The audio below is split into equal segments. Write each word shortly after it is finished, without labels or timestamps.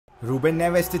Ruben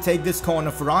Neves to take this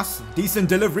corner for us. Decent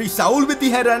delivery. Saul with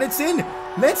the header and it's in.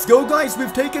 Let's go, guys.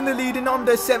 We've taken the lead in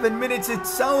under 7 minutes.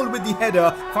 It's Saul with the header.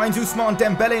 Finds Ousmane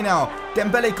Dembele now.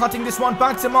 Dembele cutting this one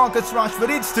back to Marcus Rashford.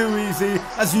 It's too easy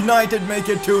as United make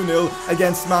it 2-0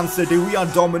 against Man City. We are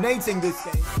dominating this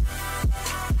game.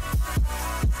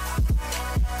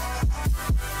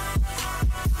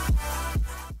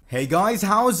 Hey guys,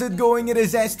 how's it going? It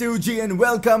is S2G and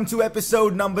welcome to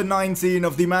episode number 19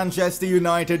 of the Manchester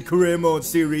United Career Mode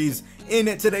series.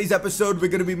 In today's episode, we're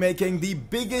going to be making the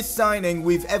biggest signing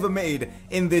we've ever made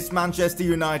in this Manchester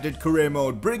United Career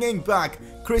Mode, bringing back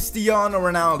Cristiano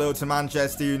Ronaldo to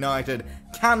Manchester United.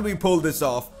 Can we pull this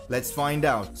off? Let's find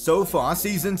out. So far,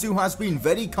 Season 2 has been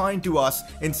very kind to us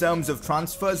in terms of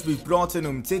transfers. We've brought in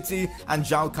Umtiti and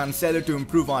João Cancelo to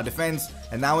improve our defense,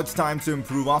 and now it's time to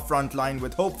improve our front line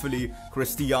with hopefully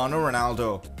Cristiano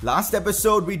Ronaldo. Last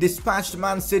episode, we dispatched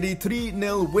Man City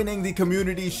 3-0, winning the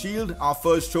Community Shield, our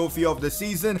first trophy of the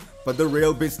season. But the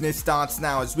real business starts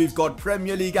now as we've got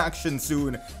Premier League action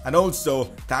soon, and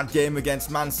also that game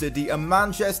against Man City, a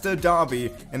Manchester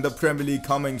derby in the Premier League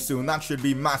coming soon. That should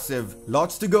be massive.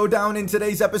 Lots to go down in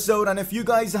today's episode, and if you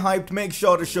guys are hyped, make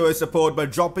sure to show your support by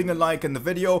dropping a like in the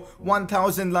video.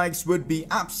 1000 likes would be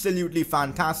absolutely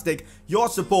fantastic. Your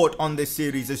support on this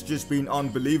series has just been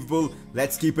unbelievable.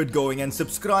 Let's keep it going and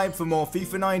subscribe for more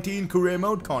FIFA 19 Career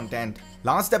Mode content.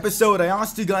 Last episode, I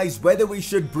asked you guys whether we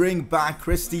should bring back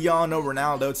Cristiano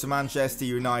Ronaldo to Manchester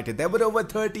United. There were over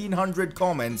 1300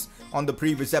 comments on the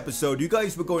previous episode. You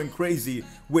guys were going crazy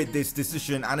with this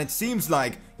decision, and it seems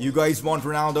like you guys want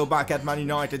Ronaldo back at Man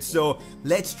United. So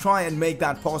let's try and make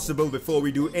that possible before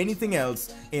we do anything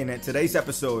else in today's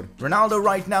episode. Ronaldo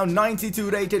right now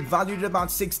 92 rated, valued at about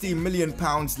 60 million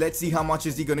pounds. Let's see how much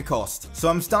is he going to cost. So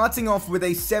I'm starting off with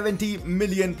a 70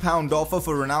 million pound offer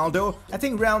for Ronaldo. I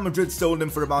think Real Madrid sold him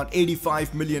for about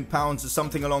 85 million pounds or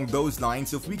something along those lines.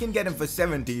 So if we can get him for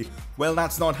 70, well,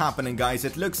 that's not happening, guys.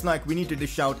 It looks like we need to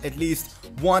dish out at least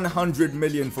 100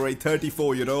 million for a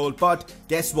 34-year-old, but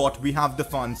guess what? We have the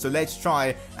funds, so let's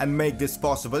try and make this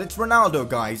possible. It's Ronaldo,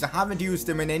 guys. I haven't used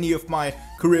him in any of my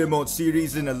career mode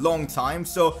series in a long time,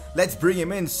 so let's bring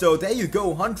him in. So there you go,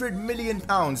 100 million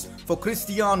pounds for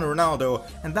Cristiano Ronaldo,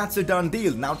 and that's a done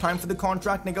deal. Now time for the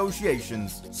contract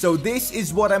negotiations. So this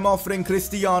is what I'm offering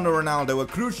Cristiano Ronaldo: a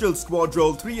crucial squad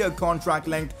role, 3-year contract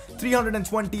length,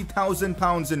 320,000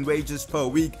 pounds in wages per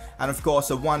week, and of course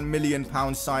a 1 million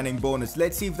pound signing bonus.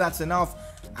 Let's see if that's enough,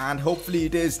 and hopefully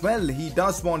it is. Well, he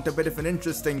does want a bit of an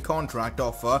interesting contract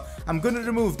offer. I'm going to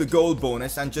remove the goal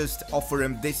bonus and just offer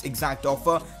him this exact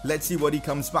offer. Let's see what he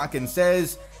comes back and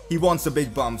says. He wants a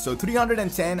big bump, so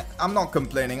 310, I'm not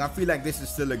complaining. I feel like this is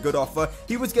still a good offer.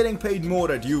 He was getting paid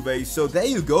more at Juve, so there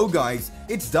you go, guys.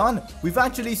 It's done. We've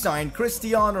actually signed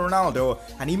Cristiano Ronaldo,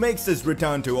 and he makes his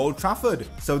return to Old Trafford.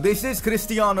 So this is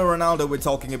Cristiano Ronaldo we're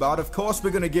talking about. Of course,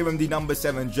 we're going to give him the number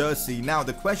 7 jersey. Now,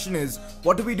 the question is,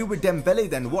 what do we do with Dembele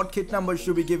then? What kit number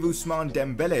should we give Ousmane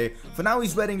Dembele? For now,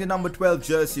 he's wearing the number 12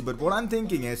 jersey, but what I'm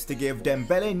thinking is to give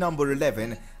Dembele number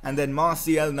 11 and then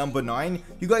Martial number 9.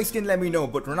 You guys can let me know,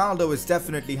 but Ronaldo is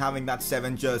definitely having that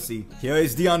 7 jersey. Here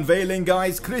is the unveiling,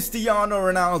 guys. Cristiano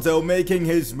Ronaldo making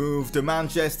his move to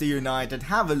Manchester United.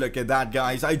 Have a look at that,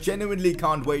 guys. I genuinely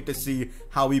can't wait to see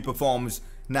how he performs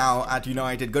now at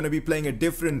United. Going to be playing a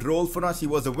different role for us. He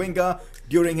was a winger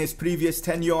during his previous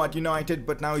tenure at United,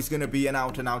 but now he's going to be an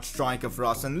out-and-out striker for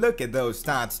us. And look at those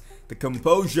stats. The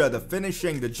composure, the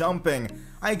finishing, the jumping.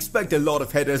 I expect a lot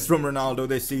of headers from Ronaldo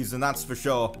this season, that's for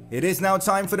sure. It is now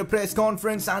time for the press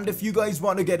conference, and if you guys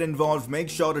want to get involved, make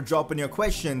sure to drop in your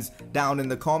questions down in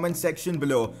the comment section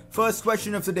below. First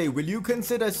question of the day: will you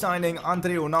consider signing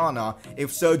Andre Onana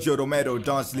if Sergio Romero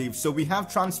does leave? So we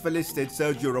have transfer listed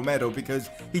Sergio Romero because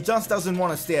he just doesn't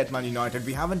want to stay at Man United.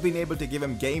 We haven't been able to give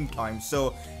him game time,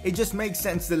 so it just makes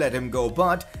sense to let him go.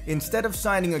 But instead of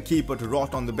signing a keeper to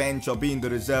rot on the bench or be in the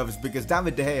reserves, because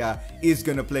David De Gea is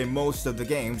going to play most of the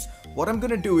games, what I'm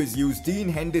going to do is use Dean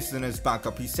Henderson as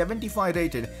backup. He's 75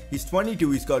 rated, he's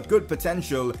 22, he's got good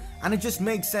potential, and it just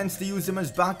makes sense to use him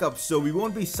as backup. So we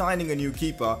won't be signing a new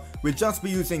keeper, we'll just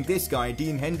be using this guy,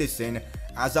 Dean Henderson,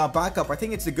 as our backup. I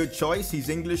think it's a good choice. He's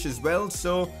English as well,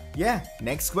 so yeah.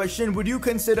 Next question: would you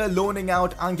consider loaning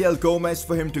out Angel Gomez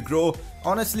for him to grow?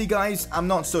 Honestly, guys, I'm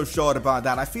not so sure about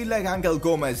that. I feel like Angel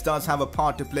Gomez does have a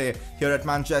part to play here at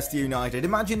Manchester United.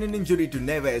 Imagine an injury to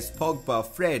Neves, Pogba,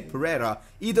 Fred, Pereira,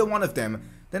 either one of them.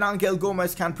 Then Angel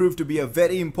Gomez can prove to be a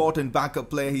very important backup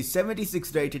player. He's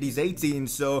 76 rated, he's 18,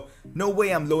 so no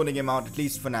way I'm loaning him out, at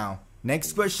least for now.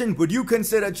 Next question, would you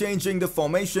consider changing the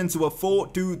formation to a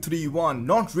 4-2-3-1?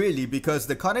 Not really, because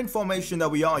the current formation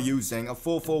that we are using, a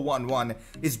 4-4-1-1,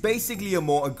 is basically a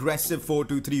more aggressive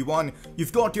 4-2-3-1.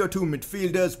 You've got your two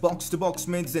midfielders, box-to-box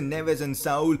mids in Neves and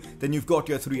Saul, then you've got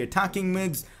your three attacking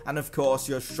mids, and of course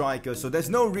your striker. So there's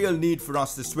no real need for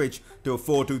us to switch to a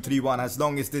 4-2-3-1 as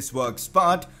long as this works.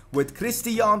 But with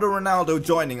Cristiano Ronaldo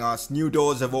joining us, new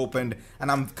doors have opened,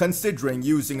 and I'm considering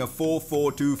using a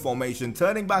 4-4-2 formation,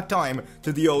 turning back time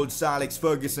to the old Sir Alex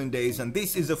Ferguson days, and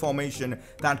this is a formation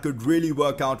that could really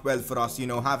work out well for us, you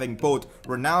know, having both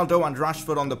Ronaldo and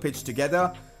Rashford on the pitch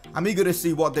together. I'm eager to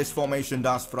see what this formation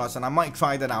does for us, and I might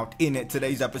try that out in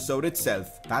today's episode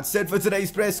itself. That's it for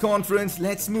today's press conference.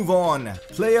 Let's move on.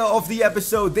 Player of the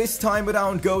episode this time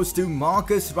around goes to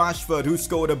Marcus Rashford, who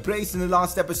scored a brace in the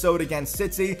last episode against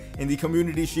City in the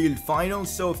Community Shield final.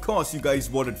 So of course you guys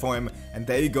voted for him, and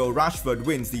there you go, Rashford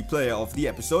wins the Player of the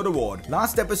Episode award.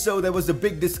 Last episode there was a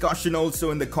big discussion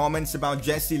also in the comments about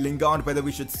Jesse Lingard, whether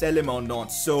we should sell him or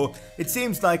not. So it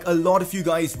seems like a lot of you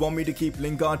guys want me to keep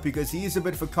Lingard because he is a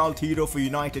bit of a cult hero for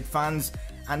United fans.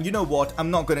 And you know what,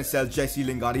 I'm not going to sell Jesse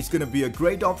Lingard. He's going to be a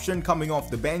great option coming off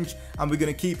the bench, and we're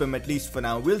going to keep him at least for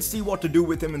now. We'll see what to do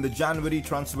with him in the January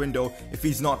transfer window if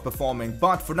he's not performing.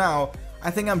 But for now,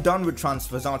 I think I'm done with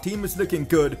transfers. Our team is looking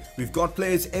good. We've got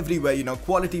players everywhere, you know,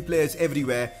 quality players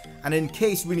everywhere. And in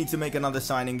case we need to make another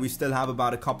signing, we still have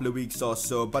about a couple of weeks or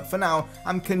so. But for now,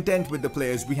 I'm content with the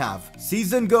players we have.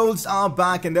 Season goals are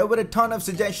back, and there were a ton of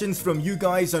suggestions from you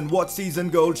guys on what season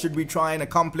goals should we try and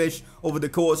accomplish over the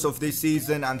course of this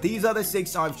season. And these are the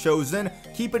 6 I've chosen.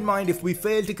 Keep in mind, if we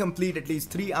fail to complete at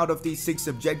least 3 out of these 6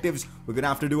 objectives, we're going to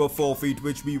have to do a forfeit,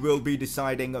 which we will be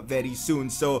deciding very soon.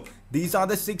 So these are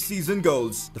the 6 season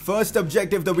goals. The first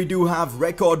objective that we do have,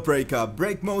 record breaker.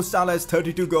 Break Mo Salah's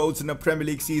 32 goals in a Premier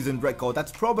League season record.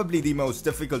 That's probably the most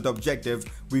difficult objective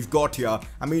we've got here.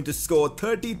 I mean, to score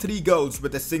 33 goals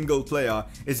with a single player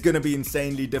is going to be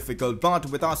insanely difficult. But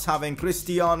with us having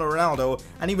Cristiano Ronaldo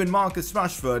and even Marcus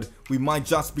Rashford, we might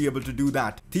just be able to do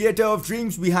that. Theatre of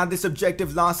Dreams, we had this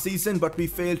objective last season, but we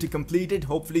failed to complete it.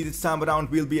 Hopefully this time around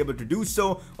we'll be able to do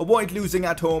so. Avoid losing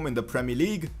at home in the Premier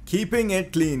League. Keeping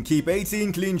it clean. Keep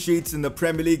 18 clean sheets in the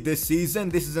Premier League this season.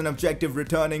 This is an objective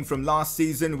returning from last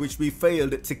season, which we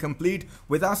failed to complete.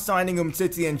 With us signing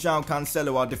Umtiti and João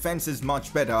Cancelo, our defense is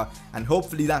much better, and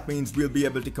hopefully that means we'll be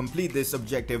able to complete this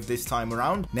objective this time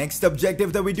around. Next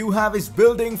objective that we do have is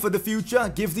building for the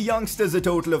future. Give the youngsters a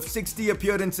total of 60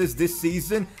 appearances this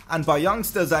season, and by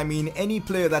youngsters I mean any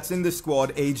player that's in the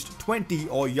squad aged 20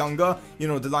 or younger. You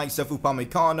know, the likes of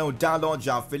Upamecano, Dalot,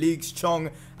 João Felix,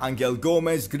 Chong, Angel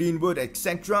Gomez, Greenwood,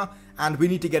 etc. And we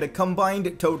need to get a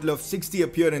combined total of 60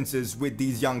 appearances with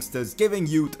these youngsters, giving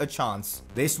youth a chance.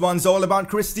 This one's all about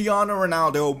Cristiano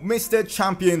Ronaldo, Mr.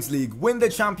 Champions League. Win the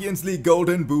Champions League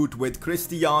Golden Boot with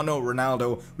Cristiano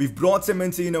Ronaldo. We've brought him in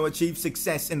to, you know, achieve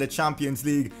success in the Champions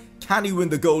League. Can he win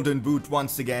the Golden Boot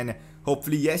once again?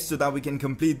 Hopefully yes, so that we can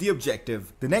complete the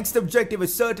objective. The next objective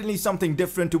is certainly something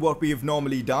different to what we have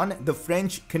normally done, the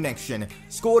French connection.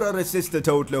 Score or assist a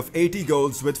total of 80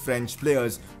 goals with French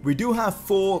players. We do have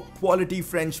 4 quality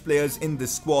French players in the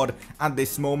squad at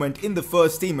this moment, in the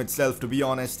first team itself to be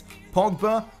honest.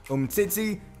 Pogba,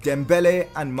 Umtiti, Dembele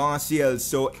and Martial.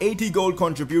 So 80 goal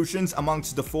contributions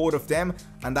amongst the 4 of them,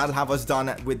 and that'll have us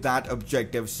done with that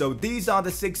objective. So these are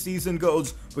the 6 season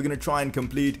goals we're going to try and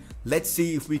complete. Let's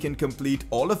see if we can complete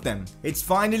all of them. It's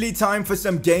finally time for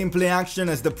some gameplay action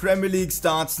as the Premier League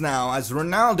starts now, as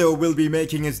Ronaldo will be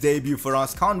making his debut for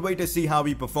us. Can't wait to see how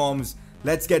he performs.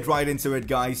 Let's get right into it,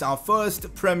 guys. Our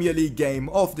first Premier League game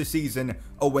of the season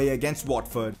away against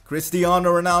Watford.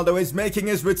 Cristiano Ronaldo is making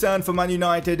his return for Man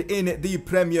United in the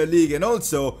Premier League, and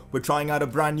also we're trying out a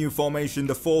brand new formation,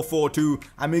 the 4-4-2.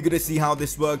 I'm eager to see how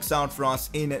this works out for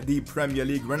us in the Premier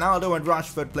League. Ronaldo and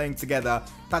Rashford playing together,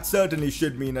 that certainly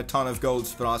should mean a ton of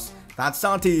goals for us. That's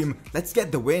our team. Let's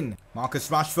get the win. Marcus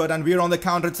Rashford, and we're on the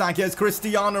counter-attack. Here's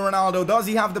Cristiano Ronaldo. Does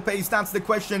he have the pace? That's the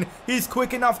question. He's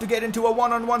quick enough to get into a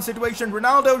one-on-one situation.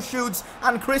 Ronaldo shoots,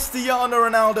 and Cristiano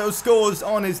Ronaldo scores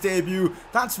on his debut.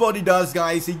 That's what he does,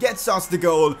 guys. He gets us the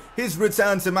goal. His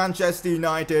return to Manchester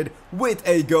United with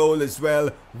a goal as well.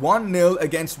 1-0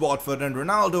 against Watford, and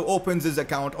Ronaldo opens his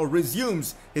account, or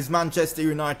resumes his Manchester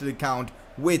United account,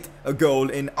 with a goal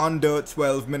in under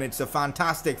 12 minutes. A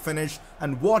fantastic finish,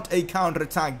 and what a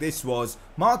counter-attack this was.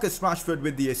 Marcus Rashford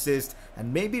with the assist,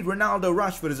 and maybe Ronaldo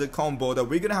Rashford is a combo that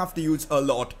we're going to have to use a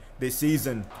lot this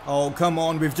season. Oh, come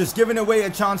on, we've just given away a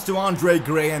chance to Andre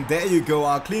Gray, and there you go,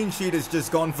 our clean sheet has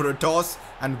just gone for a toss,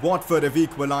 and Watford have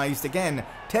equalised again.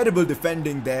 Terrible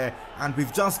defending there, and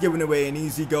we've just given away an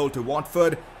easy goal to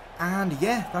Watford. And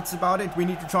yeah, that's about it. We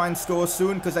need to try and score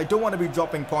soon because I don't want to be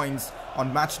dropping points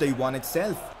on match day 1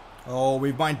 itself. Oh,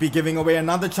 we might be giving away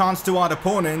another chance to our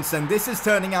opponents, and this is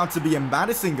turning out to be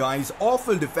embarrassing, guys.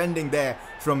 Awful defending there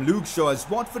from Luke Shaw as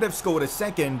Watford have scored a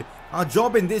second. Our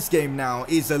job in this game now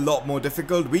is a lot more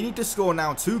difficult. We need to score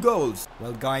now 2 goals.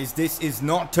 Well, guys, this is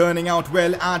not turning out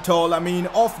well at all. I mean,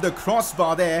 off the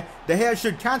crossbar there, De Gea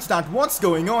should catch that. What's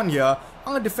going on here?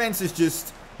 Our defense is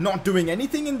just not doing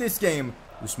anything in this game.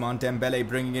 Ousmane Dembele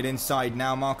bringing it inside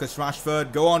now. Marcus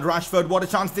Rashford. Go on, Rashford. What a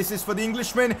chance this is for the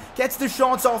Englishman. Gets the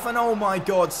shots off and oh my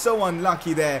god, so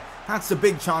unlucky there. That's a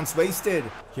big chance wasted.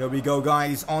 Here we go,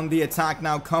 guys, on the attack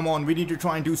now. Come on, we need to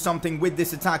try and do something with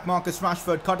this attack. Marcus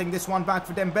Rashford cutting this one back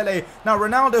for Dembele. Now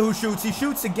Ronaldo who shoots. He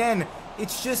shoots again.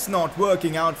 It's just not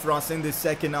working out for us in this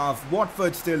second half.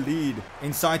 Watford still lead.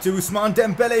 Inside to Ousmane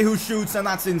Dembele who shoots, and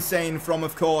that's insane from,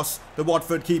 of course, the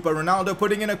Watford keeper. Ronaldo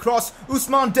putting in a cross.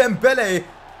 Ousmane Dembele.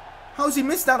 How's he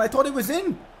missed that? I thought it was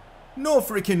in. No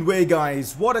freaking way,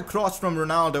 guys. What a cross from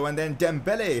Ronaldo, and then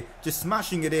Dembele just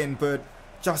smashing it in, but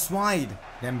just wide.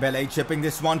 Dembele chipping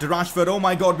this one to Rashford. Oh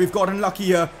my god, we've got unlucky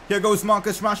here. Here goes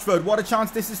Marcus Rashford. What a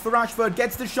chance this is for Rashford.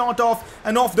 Gets the shot off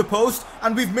and off the post,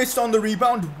 and we've missed on the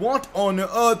rebound. What on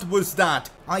earth was that?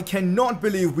 I cannot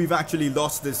believe we've actually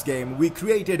lost this game. We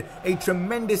created a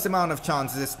tremendous amount of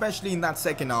chances, especially in that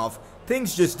second half.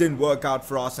 Things just didn't work out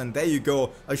for us, and there you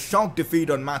go, a shock defeat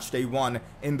on match day 1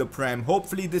 in the Prem.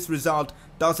 Hopefully this result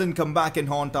doesn't come back and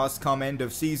haunt us come end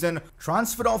of season.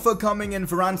 Transfer offer coming in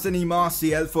for Anthony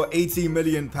Martial for £80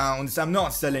 million. I'm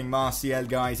not selling Martial,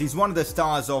 guys. He's one of the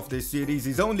stars of this series.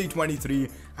 He's only 23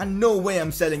 and no way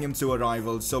I'm selling him to a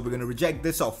rival, so we're going to reject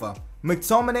this offer.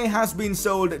 McTominay has been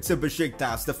sold to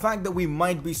Besiktas. The fact that we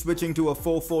might be switching to a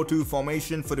 4-4-2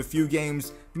 formation for a few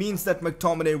games means that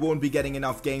McTominay won't be getting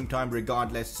enough game time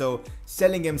regardless, so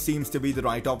selling him seems to be the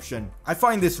right option. I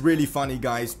find this really funny,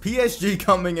 guys. PSG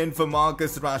coming in for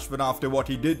Marcus Rashford after what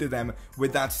he did to them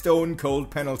with that stone cold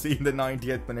penalty in the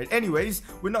 90th minute. Anyways,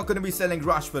 we're not going to be selling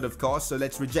Rashford, of course, so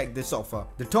let's reject this offer.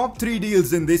 The top 3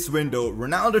 deals in this window: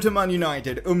 Ronaldo to Man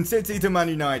United, Umtiti to Man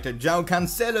United, João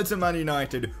Cancelo to Man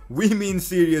United. We mean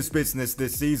serious business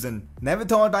this season. Never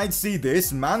thought I'd see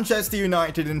this. Manchester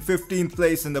United in 15th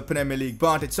place in the Premier League,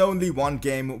 but it's only one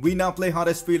game. We now play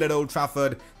Huddersfield at Old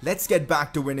Trafford. Let's get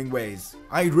back to winning ways.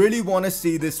 I really want to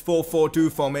see this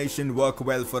 4-4-2 formation work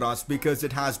well for us because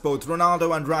it has both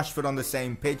Ronaldo and Rashford on the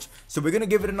same pitch. So we're going to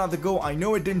give it another go. I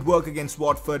know it didn't work against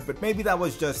Watford, but maybe that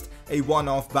was just a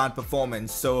one-off bad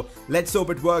performance. So let's hope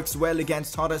it works well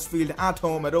against Huddersfield at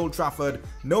home at Old Trafford.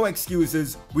 No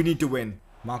excuses. We need to win.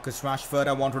 Marcus Rashford,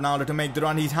 I want Ronaldo to make the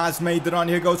run. He has made the run.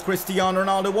 Here goes Cristiano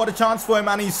Ronaldo. What a chance for him,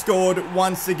 and he scored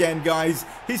once again, guys.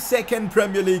 His second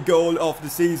Premier League goal of the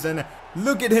season.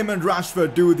 Look at him and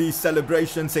Rashford do these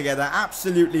celebrations together.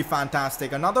 Absolutely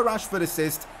fantastic. Another Rashford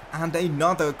assist and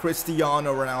another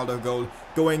Cristiano Ronaldo goal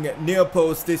going near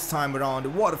post this time around.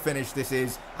 What a finish this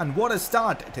is, and what a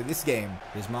start to this game.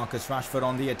 Here's Marcus Rashford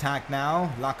on the attack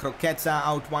now. La Croqueta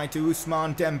out wide to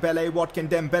Ousmane Dembele. What can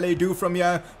Dembele do from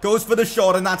here? Goes for the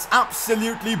shot, and that's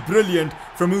absolutely brilliant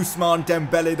from Ousmane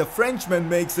Dembele. The Frenchman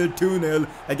makes it 2-0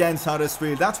 against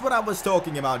Huddersfield. That's what I was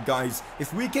talking about, guys.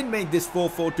 If we can make this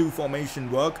 4-4-2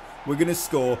 formation work, we're going to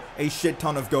score a shit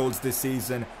ton of goals this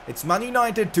season. It's Man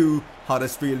United 2,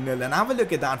 Huddersfield 0. And have a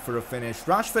look at that for a finish.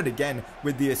 Rashford again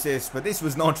with the assist, but this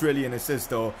was not really an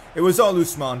assist though. It was all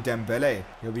Ousmane Dembele.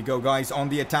 Here we go, guys, on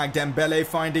the attack. Dembele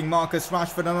finding Marcus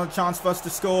Rashford. Another chance for us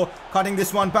to score. Cutting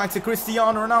this one back to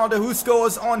Cristiano Ronaldo, who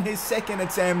scores on his second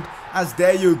attempt. As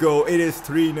there you go, it is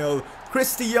 3-0.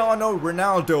 Cristiano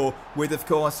Ronaldo with, of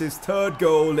course, his third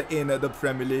goal in the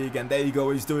Premier League. And there you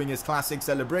go, he's doing his classic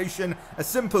celebration. A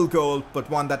simple goal, but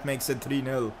one that makes it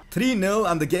 3-0. 3-0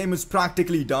 and the game is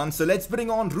practically done. So let's bring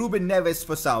on Ruben Neves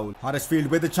for Saul. Huddersfield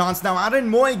with a chance now. Aaron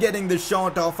Moy getting the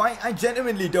shot off. I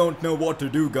genuinely don't know what to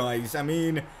do, guys. I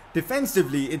mean,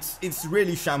 defensively, it's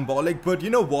really shambolic. But you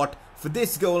know what? For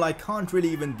this goal, I can't really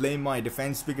even blame my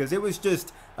defense because it was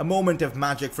just a moment of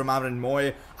magic from Aaron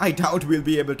Moy. I doubt we'll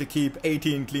be able to keep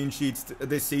 18 clean sheets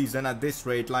this season at this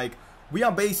rate. Like, we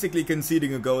are basically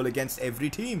conceding a goal against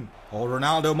every team. Oh,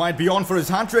 Ronaldo might be on for his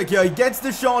hat-trick here. He gets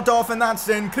the shot off and that's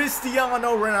in.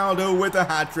 Cristiano Ronaldo with a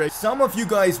hat-trick. Some of you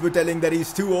guys were telling that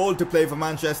he's too old to play for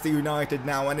Manchester United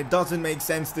now and it doesn't make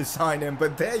sense to sign him.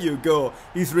 But there you go.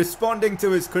 He's responding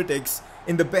to his critics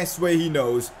in the best way he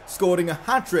knows, scoring a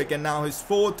hat-trick and now his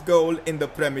 4th goal in the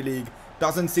Premier League.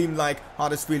 doesn't seem like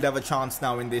Huddersfield have a chance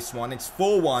now in this one. It's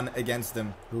 4-1 against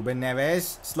them. Ruben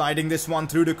Neves sliding this one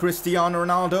through to Cristiano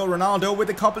Ronaldo. Ronaldo with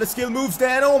a couple of skill moves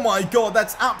there. And oh my god,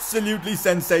 that's absolutely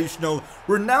sensational.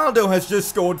 Ronaldo has just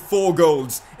scored 4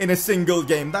 goals in a single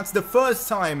game. That's the first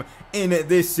time in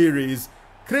this series.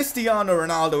 Cristiano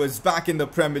Ronaldo is back in the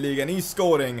Premier League and he's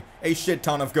scoring a shit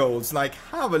ton of goals. Like,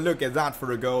 have a look at that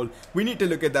for a goal. We need to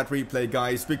look at that replay,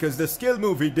 guys, because the skill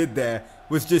move he did there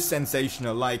was just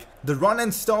sensational. Like, the run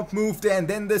and stop move there, and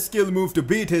then the skill move to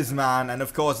beat his man, and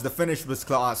of course the finish was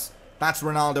class. That's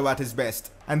Ronaldo at his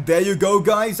best. And there you go,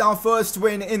 guys, our first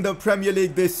win in the Premier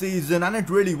League this season, and it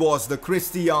really was the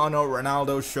Cristiano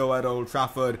Ronaldo show at Old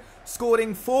Trafford,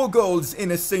 scoring 4 goals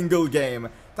in a single game.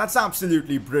 That's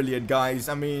absolutely brilliant, guys.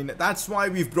 I mean, that's why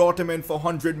we've brought him in for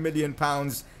 £100 million,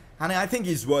 and I think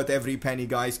he's worth every penny,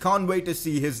 guys. Can't wait to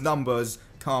see his numbers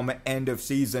come end of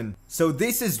season. So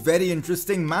this is very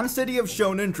interesting. Man City have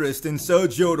shown interest in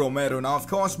Sergio Romero. Now, of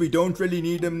course, we don't really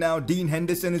need him now. Dean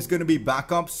Henderson is going to be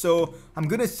back up, so I'm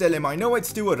going to sell him. I know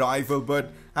it's to a rival,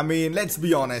 but I mean, let's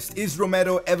be honest. Is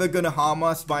Romero ever going to harm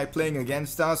us by playing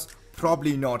against us?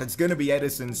 Probably not. It's going to be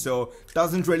Edison, so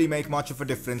doesn't really make much of a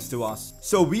difference to us.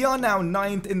 So we are now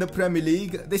 9th in the Premier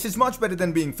League. This is much better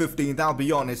than being 15th, I'll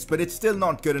be honest, but it's still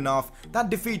not good enough. That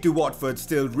defeat to Watford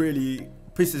still really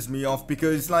pisses me off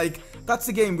because, like, that's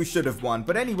a game we should have won.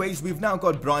 But anyways, we've now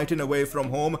got Brighton away from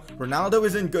home. Ronaldo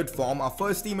is in good form. Our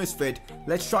first team is fit.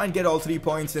 Let's try and get all 3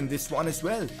 points in this one as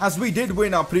well. As we did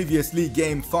win our previous league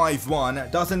game 5-1,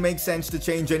 doesn't make sense to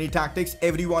change any tactics.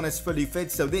 Everyone is fully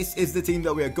fit, so this is the team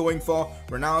that we are going for.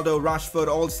 Ronaldo, Rashford,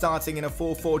 all starting in a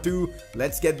 4-4-2.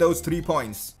 Let's get those 3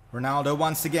 points. Ronaldo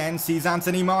once again sees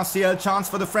Anthony Martial, chance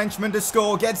for the Frenchman to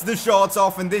score, gets the shots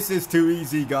off, and this is too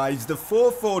easy, guys. The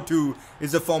 4-4-2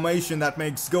 is a formation that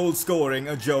makes goal scoring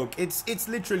a joke. It's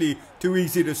literally too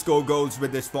easy to score goals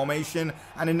with this formation,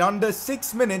 and in under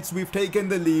 6 minutes we've taken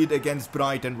the lead against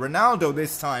Brighton. Ronaldo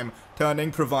this time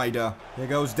turning provider. Here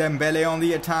goes Dembele on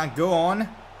the attack, go on.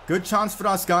 Good chance for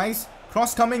us, guys.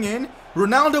 Cross coming in.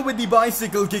 Ronaldo with the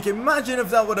bicycle kick. Imagine if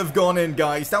that would have gone in,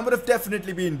 guys. That would have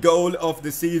definitely been goal of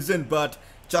the season, but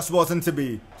just wasn't to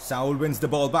be. Saul wins the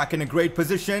ball back in a great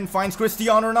position. Finds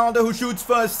Cristiano Ronaldo, who shoots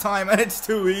first time, and it's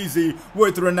too easy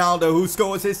with Ronaldo, who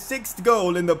scores his 6th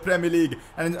goal in the Premier League,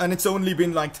 and it's only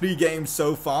been like 3 games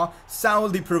so far. Saul,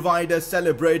 the provider,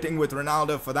 celebrating with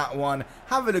Ronaldo for that one.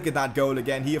 Have a look at that goal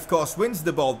again. He, of course, wins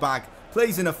the ball back,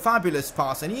 plays in a fabulous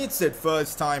pass, and he hits it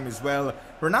first time as well.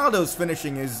 Ronaldo's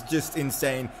finishing is just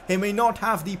insane. He may not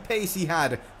have the pace he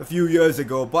had a few years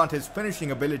ago, but his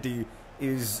finishing ability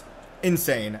is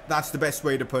insane. That's the best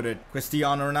way to put it.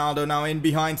 Cristiano Ronaldo now in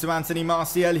behind to Anthony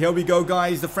Martial. Here we go,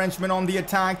 guys. The Frenchman on the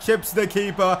attack, chips the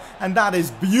keeper, and that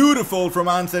is beautiful from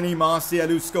Anthony Martial,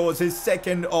 who scores his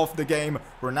 2nd of the game.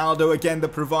 Ronaldo again the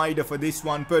provider for this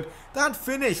one, but that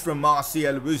finish from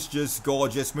Martial was just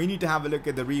gorgeous. We need to have a look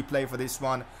at the replay for this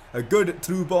one. A good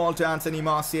through ball to Anthony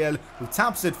Martial, who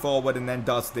taps it forward and then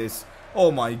does this. Oh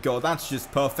my god, that's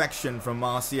just perfection from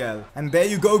Martial. And there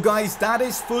you go, guys. That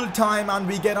is full time and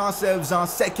we get ourselves our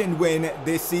 2nd win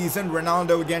this season.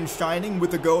 Ronaldo again shining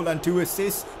with a goal and 2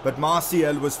 assists. But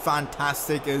Martial was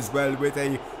fantastic as well with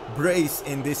a brace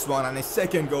in this one. And his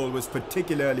 2nd goal was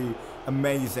particularly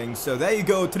amazing. So there you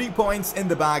go, 3 points in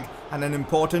the bag and an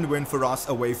important win for us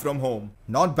away from home.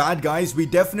 Not bad, guys. We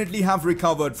definitely have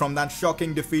recovered from that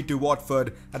shocking defeat to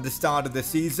Watford at the start of the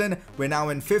season. We're now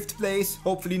in 5th place.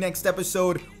 Hopefully next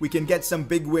episode we can get some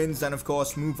big wins and of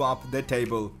course move up the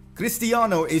table.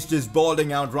 Cristiano is just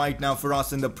balling out right now for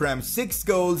us in the Prem. 6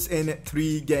 goals in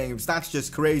 3 games. That's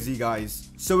just crazy, guys.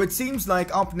 So it seems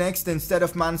like up next, instead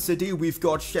of Man City, we've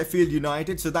got Sheffield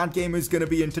United. So that game is going to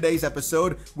be in today's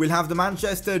episode. We'll have the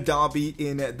Manchester derby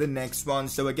in the next one.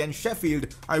 So again,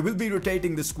 Sheffield, I will be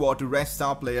rotating the squad to rest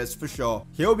our players for sure.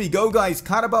 Here we go, guys.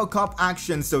 Carabao Cup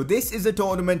action. So this is a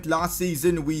tournament last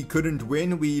season we couldn't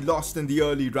win. We lost in the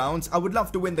early rounds. I would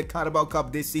love to win the Carabao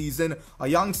Cup this season. Our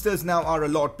youngsters now are a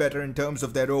lot better in terms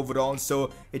of their overall,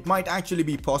 so it might actually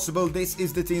be possible. This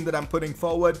is the team that I'm putting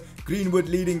forward. Greenwood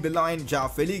leading the line, João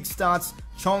Felix starts,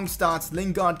 Chong starts,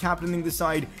 Lingard captaining the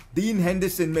side, Dean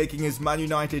Henderson making his Man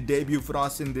United debut for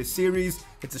us in this series.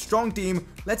 It's a strong team.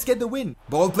 Let's get the win.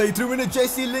 Ball played through into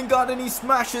Jesse Lingard and he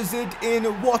smashes it in.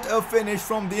 What a finish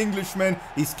from the Englishman.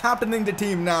 He's captaining the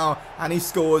team now and he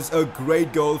scores a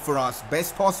great goal for us.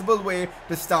 Best possible way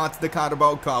to start the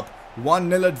Carabao Cup.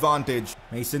 1-0 advantage.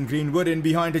 Mason Greenwood in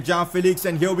behind to João Felix,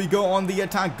 and here we go on the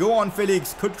attack. Go on,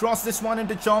 Felix. Could cross this one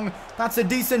into Chong. That's a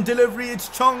decent delivery. It's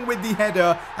Chong with the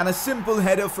header, and a simple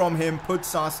header from him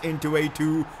puts us into a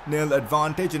 2-0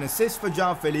 advantage. An assist for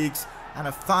João Felix. and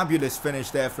a fabulous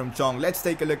finish there from Chong. Let's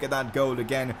take a look at that goal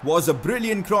again. Was a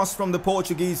brilliant cross from the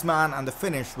Portuguese man, and the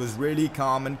finish was really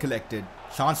calm and collected.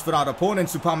 Chance for our opponent.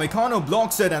 Upamecano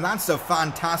blocks it, and that's a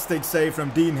fantastic save from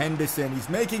Dean Henderson. He's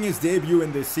making his debut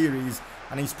in this series,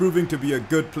 and he's proving to be a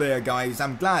good player, guys.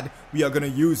 I'm glad we are going to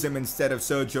use him instead of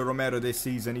Sergio Romero this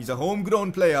season. He's a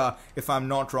homegrown player, if I'm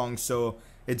not wrong, so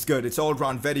it's good. It's all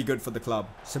round very good for the club.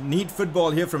 Some neat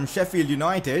football here from Sheffield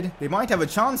United. They might have a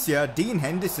chance here. Dean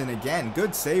Henderson again.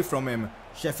 Good save from him.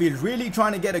 Sheffield really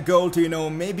trying to get a goal to,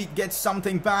 maybe get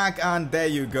something back, and there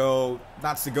you go.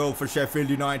 That's the goal for Sheffield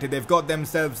United. They've got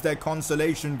themselves their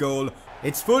consolation goal.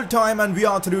 It's full time and we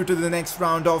are through to the next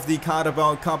round of the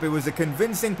Carabao Cup. It was a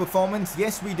convincing performance.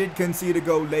 Yes, we did concede a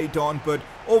goal late on, but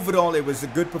overall it was a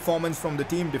good performance from the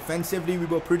team. Defensively, we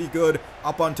were pretty good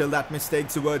up until that mistake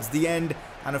towards the end.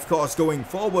 And of course, going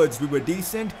forwards, we were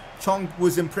decent. Chong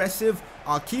was impressive.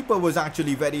 Our keeper was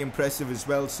actually very impressive as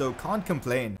well, so can't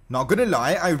complain. Not gonna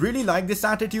lie, I really like this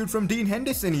attitude from Dean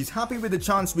Henderson. He's happy with the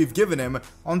chance we've given him.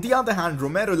 On the other hand,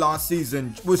 Romero last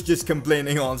season was just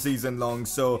complaining all season long,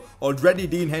 so already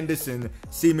Dean Henderson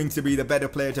seeming to be the better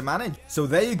player to manage. So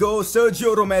there you go,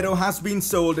 Sergio Romero has been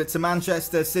sold to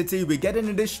Manchester City. We get an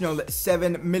additional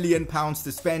 £7 million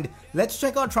to spend. Let's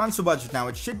check our transfer budget now.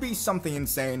 It should be something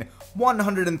insane,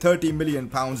 £130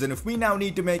 million, and if we now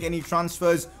need to make any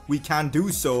transfers, we can do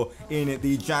so in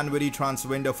the January transfer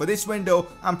window. For this window,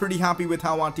 I'm pretty happy with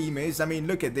how our team is. I mean,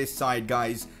 look at this side,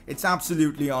 guys. It's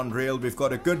absolutely unreal. We've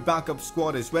got a good backup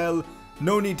squad as well.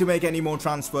 No need to make any more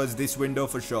transfers this window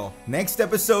for sure. Next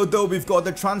episode though, we've got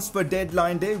the transfer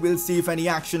deadline day. We'll see if any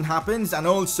action happens, and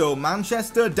also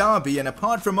Manchester Derby, and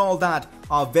apart from all that,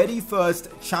 our very first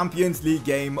Champions League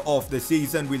game of the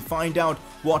season. We'll find out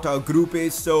what our group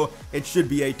is, so it should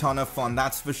be a ton of fun,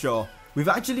 that's for sure. We've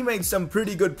actually made some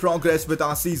pretty good progress with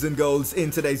our season goals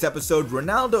in today's episode.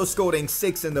 Ronaldo scoring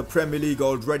 6 in the Premier League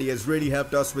already has really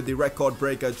helped us with the record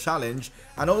breaker challenge.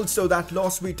 And also that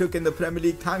loss we took in the Premier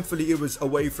League, thankfully it was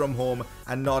away from home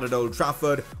and not at Old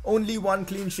Trafford. Only 1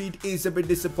 clean sheet is a bit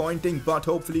disappointing, but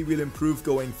hopefully we'll improve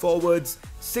going forwards.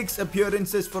 6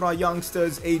 appearances for our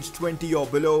youngsters aged 20 or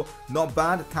below. Not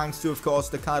bad, thanks to of course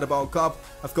the Carabao Cup.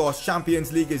 Of course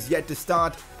Champions League is yet to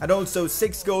start, and also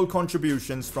 6 goal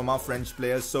contributions from our French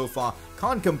players so far.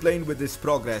 Can't complain with this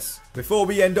progress. Before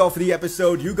we end off the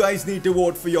episode, you guys need to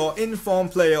vote for your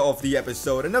informed player of the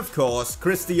episode, and of course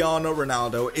Cristiano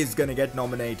Ronaldo is gonna get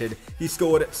nominated. He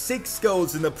scored 6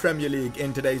 goals in the Premier League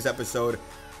in today's episode.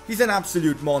 He's an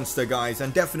absolute monster, guys,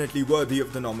 and definitely worthy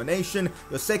of the nomination.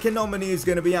 Your second nominee is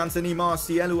going to be Anthony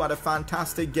Martial, who had a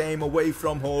fantastic game away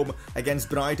from home against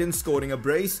Brighton, scoring a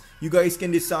brace. You guys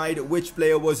can decide which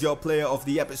player was your player of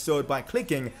the episode by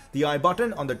clicking the I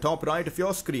button on the top right of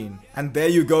your screen. And there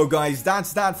you go, guys.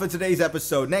 That's that for today's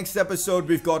episode. Next episode,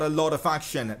 we've got a lot of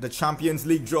action. The Champions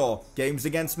League draw, games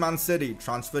against Man City,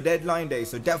 transfer deadline day,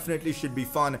 so definitely should be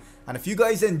fun. And if you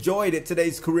guys enjoyed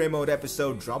today's career mode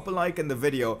episode, drop a like in the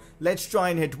video. Let's try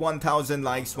and hit 1,000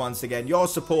 likes once again. Your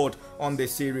support on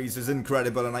this series is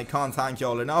incredible, and I can't thank you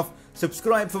all enough.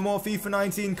 Subscribe for more FIFA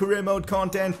 19 career mode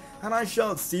content, and I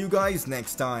shall see you guys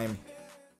next time.